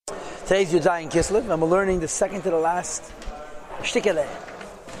Today's Yud Zayin Kislev, and we're learning the second to the last shtikeleh.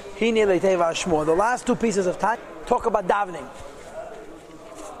 Hine leiteva shmo. The last two pieces of time talk about davening.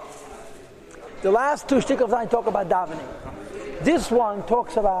 The last two shtikel of time talk about davening. This one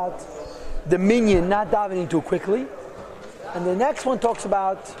talks about the minyan not davening too quickly, and the next one talks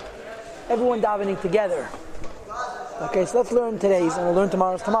about everyone davening together. Okay, so let's learn today's, and we'll learn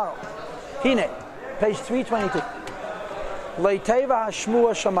tomorrow's tomorrow. Hine, page 322. Leiteva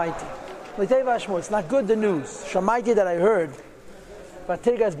hashmua shamaiti. Leiteva hashmua. It's not good, the news. Shamaiti that I heard. But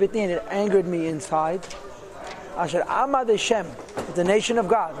Tirgas bitnin, it angered me inside. Asher amad Hashem, the nation of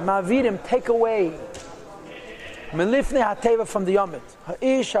God. Ma'avirim, take away. Melifnei hateva from the yomit.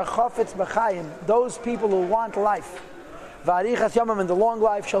 Ha'ish hachofetz b'chayim. Those people who want life. V'arichas yomim, and the long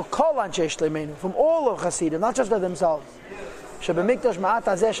life. Shall kol anshe shleimenu. From all of Hasidim, not just of themselves. Shebemikdash ma'at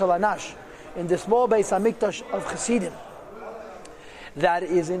hazeh shel anash. In the small base hamikdash of Hasidim. That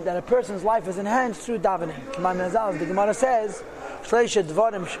a person's life is enhanced through davening. The Gemara says, three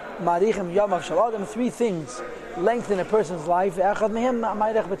things lengthen a person's life. One of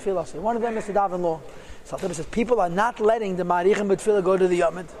them is to daven long. So it says people are not letting the Marichim B'Tfilah go to the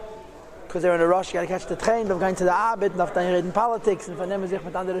Yomid because they're in a rush. You got to catch the train. They're going to the Abed. They're in politics. So any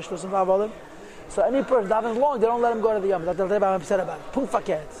person davens long, they don't let him go to the Yomid. That's what I'm upset about.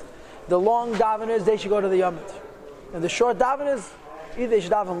 The long daveners, they should go to the Yomid. And the short daveners, either they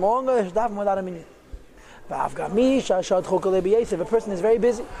should daven long or they should daven without a minute. If a person is very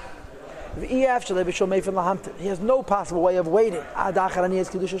busy, he has no possible way of waiting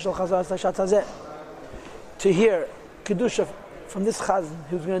to hear Kedusha from this Chazan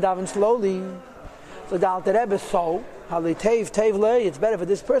who's going to daven slowly. So the Alter Rebbe it's better for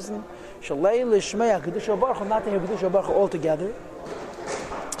this person not to hear Kedusha Baruch altogether,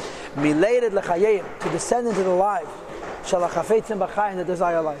 to descend into the life and the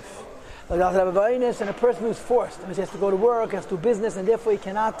desire life. Like and a person who's forced, he has to go to work, has to do business, and therefore he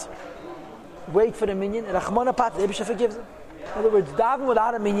cannot wait for the minyan. Rachmana Pat, the Rebbe forgives him. In other words, daven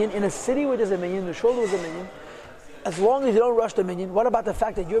without a minyan in a city where there's a minyan, the shul was a minyan. As long as you don't rush the minyan, what about the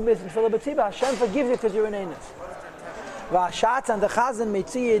fact that you're missing Tfilah B'Tziba? Hashem forgives you because you're in Einis. V'ashatz and the Chazan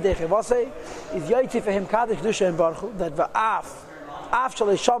Meitzi Yedei Chevasei is yaitzi for him Kadosh Kedusha and Baruch Hu, that v'af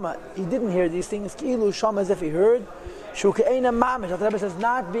shalei shama, he didn't hear these things. Ki'ilu shama, as if he heard. Shuke'ena mamish. The Rebbe says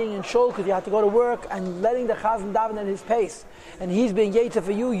not being in shul because you have to go to work and letting the Chazan daven at his pace, and he's being yaitza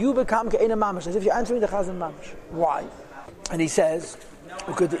for you. You become ke'ena mamish, as if you're answering the Chazan mamish. Why? And he says,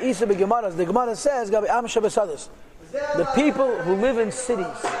 because the Isa b'Gemara, the Gemara says, the people who live in cities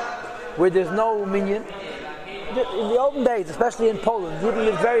where there's no minyan, in the olden days, especially in Poland, people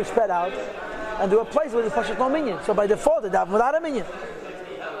live very spread out, and there were places where there's no minyan. So by default, they daven without a minyan.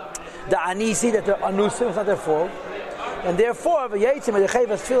 The ani see that they're anusim, it's not their fault. And therefore, the Yaitzim and the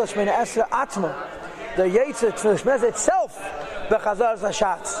Chayvas Tfilah Shmena Esra Atma, the Yaitzim Tfilah Shmena itself, the Chazar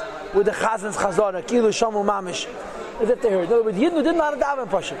Zashatz, with the Chazan's Chazar, Kilu Shamu Mamish, as if they heard. In other words, Yidnu didn't know how to daven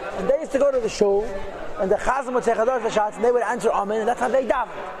Pasha. And they used to go to the shul, and the Chazan would say Chazar Zashatz, and they would answer Amen, and that's how they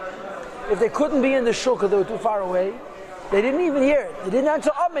davened. If they couldn't be in the shul because they were too far away, they didn't even hear it. They didn't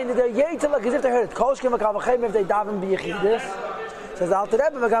answer Amen. They're Yaitzim like as if they heard it. Kolshkim Akavachem, if they daven B'Yechidus. Says the Alter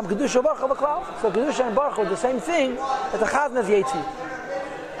Rebbe, Kedusha Baruch Hu. So Kedusha and Baruch Hu, the same thing that the Chazan is Yetzi.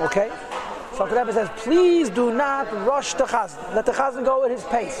 Okay? So the Rebbe says, please do not rush the Chazan. Let the Chazan go at his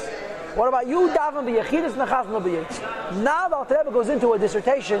pace. What about you daven b'yechidus and the Chazan will be Yetzi? Now the Alter Rebbe goes into a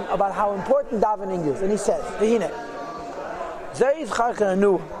dissertation about how important davening is, and he says, V'hine,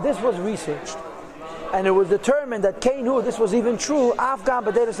 this was researched, and it was determined that Keinu, this was even true, Afghan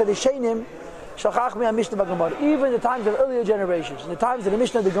B'dei Sadishenim, even in the times of earlier generations, in the times of the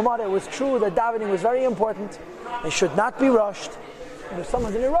Mishnah, the Gemara, it was true that davening was very important and should not be rushed. And if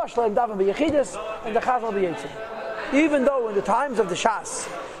someone's in a rush, let him daven b'yechidus and the Chazan will be Yetzi. Even though in the times of the Shas,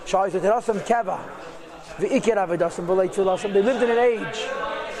 they lived in an age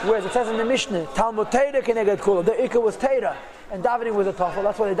where it says in the Mishnah, Talmud Teira keneged kula, the Ikar was Teira, and davening was a tafel.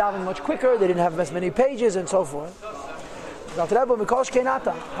 That's why they davened much quicker, they didn't have as many pages and so forth.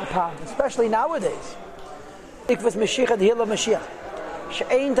 Especially nowadays. Ikvas Mashiach, the hill of Mashiach.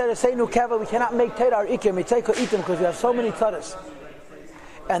 We cannot make Teira our Ikir, because we have so many tzaras.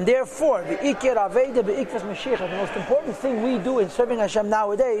 And therefore, the Ikir Aveda be'ikvas Mashiach, the most important thing we do in serving Hashem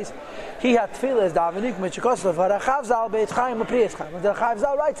nowadays, he had tefillah as davening, Mitzvah Harachav Zal Beit Chaim U'Priyas Chaim. The Harachav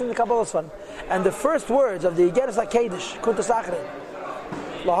Zal writes in the Kabbalah Sfan. And the first words of the Igeres HaKedesh, Kuntas Achre,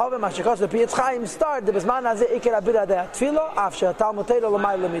 Lahave Mashikos U'Priyas Chaim start the Bezman Hazeh Ikir Abira de Tefillah, Afshe Talmud Teira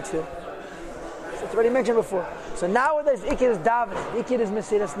L'may L'mitzvah. It's already mentioned before. So nowadays, Ikir is davening, Ikir is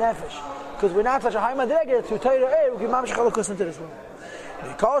Mesiras Nefesh, because we're not such a high madrega to Teira. We can mamshich halakus into this one.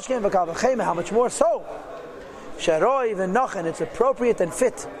 How much more so? It's appropriate and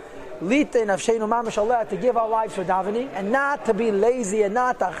fit to give our lives for davening, and not to be lazy, and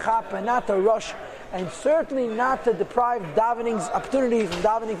not to chap, and not to rush, and certainly not to deprive davening's opportunity from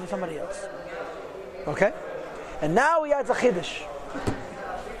davening from somebody else. Okay? And now he adds a chiddush.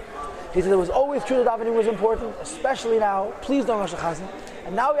 He said it was always true that davening was important, especially now. Please don't rush the chazan.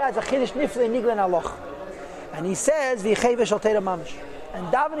 And now he adds a chiddush nifle nigla aloch. And he says v'cheva shel teira mamash. And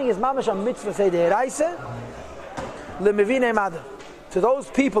davening is mamash a mitzvah say deiraisa lemevine madav. To those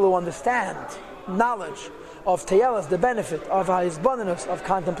people who understand knowledge of teyelas, the benefit of ha'izbonenus, of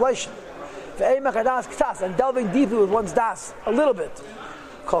contemplation, and delving deeply with one's das a little bit.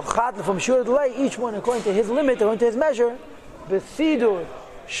 From shur delay, each one according to his limit, according to his measure, besidur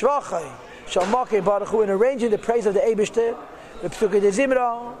shvachai shalmakei baruchu, in arranging the praise of the Eibishter, the psuke de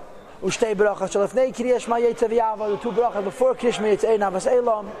zimra, ushtei brachas shalafnei kriyash ma'yetzav yava, the two brachas before kriyash ma'yetzav navas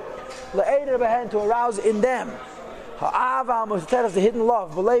elam, le'eder behen, to arouse in them ha'ava musteret, the hidden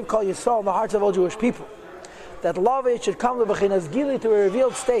love, believe call your soul in the hearts of all Jewish people. That love it should come to b'chinas gili, to a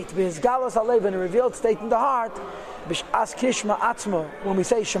revealed state, b'his galas halev, in a revealed state in the heart, b'sh'as krishma atzmo, when we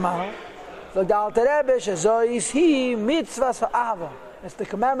say Shema, v'gal terebe shezois hi mitzvahs ha'ava. It's the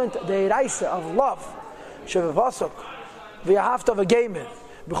commandment, the eraisa of love, shevavasok, v'yahavta v'geimer,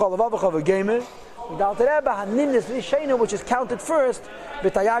 b'chol avav v'geimer, v'gal terebe ha'ninis v'shenu, which is counted first,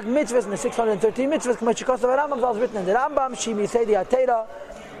 b'tayag mitzvahs, in the 613 mitzvahs, k'machikos of Rambam, as written in the Rambam, shimi sedi ha'teira.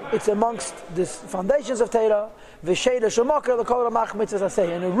 It's amongst the foundations of Torah, v'sheida shemokar l'kol ramach mitzvahs aseh,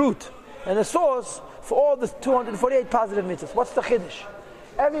 and a root and a source for all the 248 positive mitzvahs. What's the chiddush?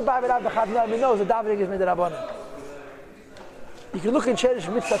 Everybody knows that davening is midrabanan. You can look in Sherish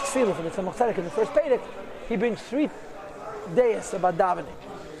Mitzvah Tefillah from the Tzemach Tzedek in the first Perek. He brings 3 days about davening.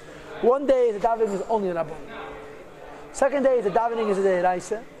 One day the davening is only a rabbanan. Second day the davening is a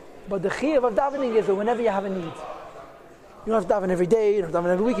deiraisa, but the chiyuv of davening is that whenever you have a need. You don't have to daven every day, you don't have to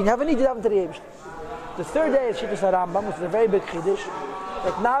daven every weekend. You have a need to daven to the Eibishter. The third day is Shittas HaRambam, which is a very big chiddush.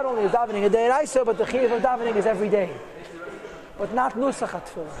 That not only is davening a deiraisa, but the chiyuv of davening is every day. But not nusach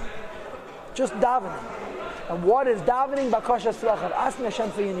hatfilah. Just davening. And what is davening? Bakashas tefillah, asking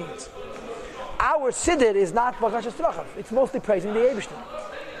Hashem for your needs. Our siddur is not bakashas tefillah. It's mostly praising the Eibishter.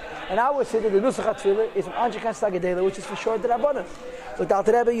 And our siddur, the nusach hatfilah, is an anjikan stagadela, which is for sure the rabbanan. So the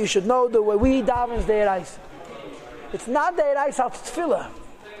Alter Rebbe, you should know the way we daven is deiraisa. It's not the Erais al Tefillah,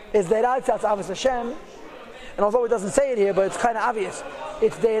 it's the Erais al Avos Hashem, and although it doesn't say it here, but it's kind of obvious,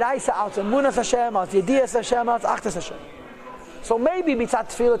 it's the Erais al Emunas Hashem, al Yediyas Hashem, al Achtas Hashem. So maybe Mitzat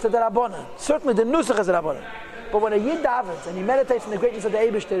Tefillah to the Rabbanan, certainly the Nusach is the Rabbanan, but when a Yid davens and he meditates on the greatness of the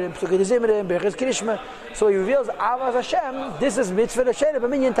Eibishter, in Psukei Zimra, in Berchis Krishma, so he reveals Avos Hashem, this is Mitzvah Hashem,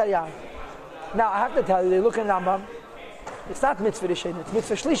 B'minyan Taryag. Now I have to tell you, they look in Rambam, it's not Mitzvah Hashem, it's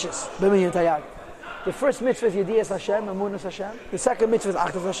Mitzvah Shlishis, B'minyan Taryag. The first mitzvah is Yediyas Hashem, Emunas Hashem. The second mitzvah is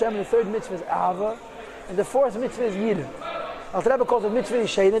Achtas Hashem. And the third mitzvah is Ahava. And the fourth mitzvah is Yidin. Alter Rebbe calls it mitzvah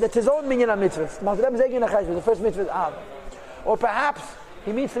Yishayna. That's his own minyan of mitzvahs. Alter Rebbe is Egin HaChayz. The first mitzvah is Ahava. Or perhaps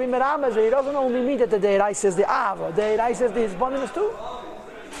he means to be Meramas, he doesn't only mean that the Deiraisa is the Ahava. The Deiraisa is the Hizbonenus too.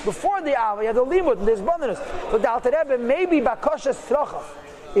 Before the Ahava, you have the Limud and the Hizbonenus. So the Alter Rebbe may be Bakoshes Tzrochav.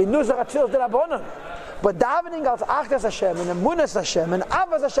 In Nuzach HaTfilah the Rabbanan. But davening als Achtas Hashem and Emunas Hashem and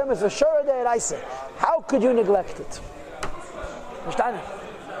Avos Hashem is for sure the Eraisa. How could you neglect it?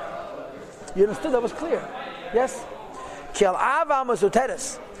 You understood? That was clear. Yes? The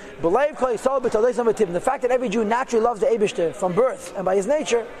fact that every Jew naturally loves the Eibishter from birth and by his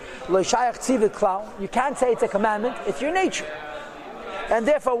nature, you can't say it's a commandment, it's your nature. And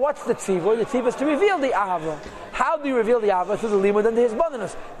therefore, what's the tzivah? The tzivah is to reveal the Ahava. How do you reveal the Ahava? Through the limud and the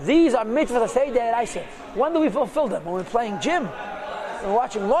hizbonenus. These are mitzvahs say that I say. When do we fulfill them? When we're playing gym, when we're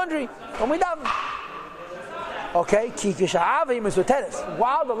watching laundry, when we daven. Okay,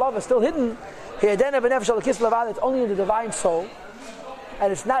 while the love is still hidden, it's only in the divine soul,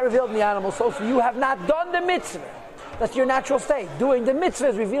 and it's not revealed in the animal soul. So you have not done the mitzvah. That's your natural state. Doing the mitzvah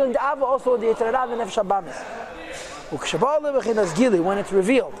is revealing the Ahava, also in the Yetzer Hara and the Nefesh HaBamis. When it's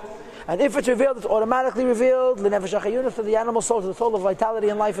revealed, and if it's revealed, it's automatically revealed to the animal soul, to the soul of vitality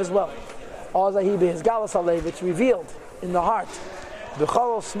and life as well. It's revealed in the heart,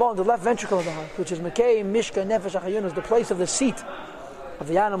 small, the left ventricle of the heart, which is Mekei Mishka Nefesh HaChayunus, the place of the seat of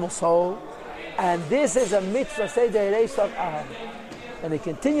the animal soul, and this is a mitzvah say the Ereis of Ahava. And it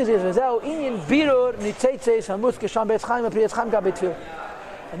continues as birur nitzeitzeis hamus kesham be'etz chaim and pri'etz chaim gabetfil.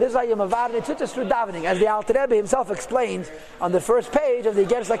 And this is how you mavar nitzitzes through davening, as the Alter Rebbe himself explains on the first page of the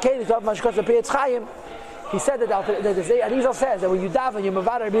Igeres Lakedik of Mashkos Pri'etz Chaim. He said that Arizal says that when you daven, you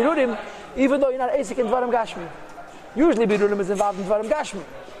mavar birurim, even though you're not asik in dvarim gashmi. Usually Birurim is involved in Dvarim Gashmi.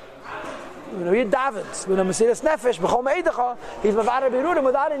 He davens. When a Mesiras Nefesh, B'chol Me'idecha, he's Mavada Birurim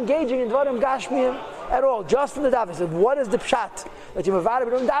without engaging in Dvarim Gashmi at all, just from the davening. So what is the pshat? That you're Mavada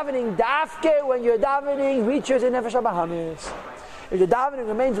Birurim davening, dafke, when you're davening, reaches in Nefesh HaBahamis. If the davening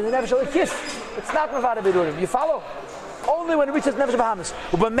remains in the Nefesh HaLikis, it's not Mavada Birurim. You follow? Only when it reaches Nefesh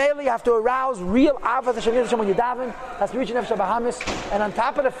HaBahamis. But mainly you have to arouse real Avat Hashem when you daven, has to reach Nefesh HaBahamis. And on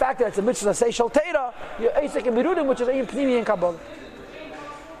top of the fact that it's a mitzvah, say Shal Teira, you're Eisek in Birurim, which is Ein Pnimi in Kabbalah.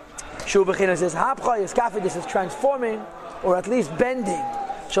 Shu B'china says, Hapcha Yiskafi, this is transforming, or at least bending.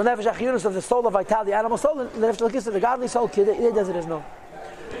 Shal Nefesh HaChiyunus of the soul of vitality, the animal soul, and the Nefesh HaLikis of the godly soul, it does it as no.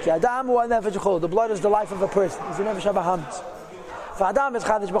 Ki Adam hu Nefesh HaChol, the blood is the life of a person, it's the Nefesh HaBahamis. Adam is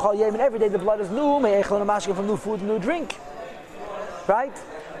Chadish B'chol Yem, and every day the blood is new, me'echel and mashkin from new food, new drink. Right?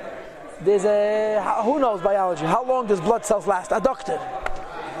 There's who knows biology? How long does blood cells last? A doctor.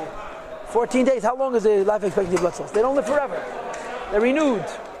 14 days. How long is the life expectancy of blood cells? They don't live forever. They're renewed.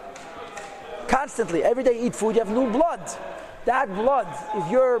 Constantly. Every day you eat food, you have new blood. That blood is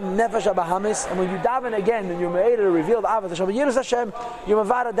your Nefesh HaBahamis, and when you daven again, and you're able to reveal the Avat Hashem, you're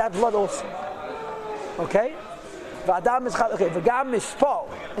Mavada that blood also. Okay? V'adam is okay. V'gam mispal,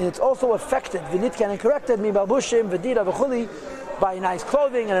 and it's also affected. V'nitkan and corrected. Mi balbushim v'dira v'chuli, by nice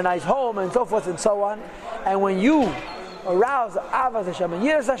clothing and a nice home and so forth and so on. And when you arouse Avat Hashem and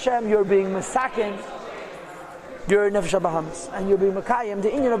Yiras Hashem, you're being mesaken. You're Nefesh HaBahamis, and you're being mekayim the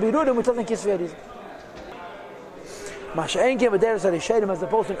inyan of Birurim with something kisvei. Masha'en came with Deres HaRishedim as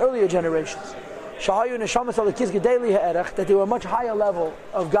opposed to earlier generations. Shahayu neshamas alikis gedeli ha'erech, that they were a much higher level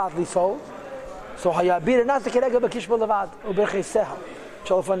of godly souls. So hayabir nas kerega b'kishma levad ubercheiseha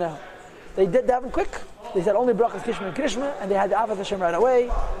shalofaneha. They did daven quick. They said only brachas kishma and krishma, and they had the Avat Hashem right away.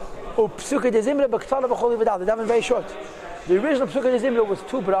 Upsuka de zimra b'ktala b'choli v'dal. They daven very short. The original psuka de zimra was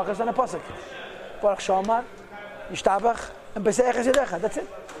 2 brachas and a pasuk. Baruch Shamar, Yishtabach, and Pesach Yedecha. That's it.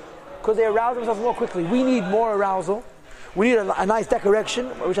 Because they arouse themselves more quickly. We need more arousal. We need a nice decoration,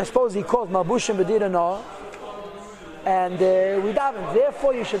 which I suppose he calls Malbushim B'dira Noah. And we daven.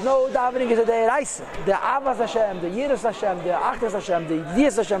 Therefore, you should know davening is a de'eraisa. The Avas Hashem, the Yiras Hashem, the Achdas Hashem, the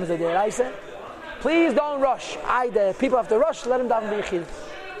Dias Hashem is a de'eraisa. Please don't rush. The people have to rush. Let them daven b'yichid.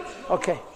 Okay.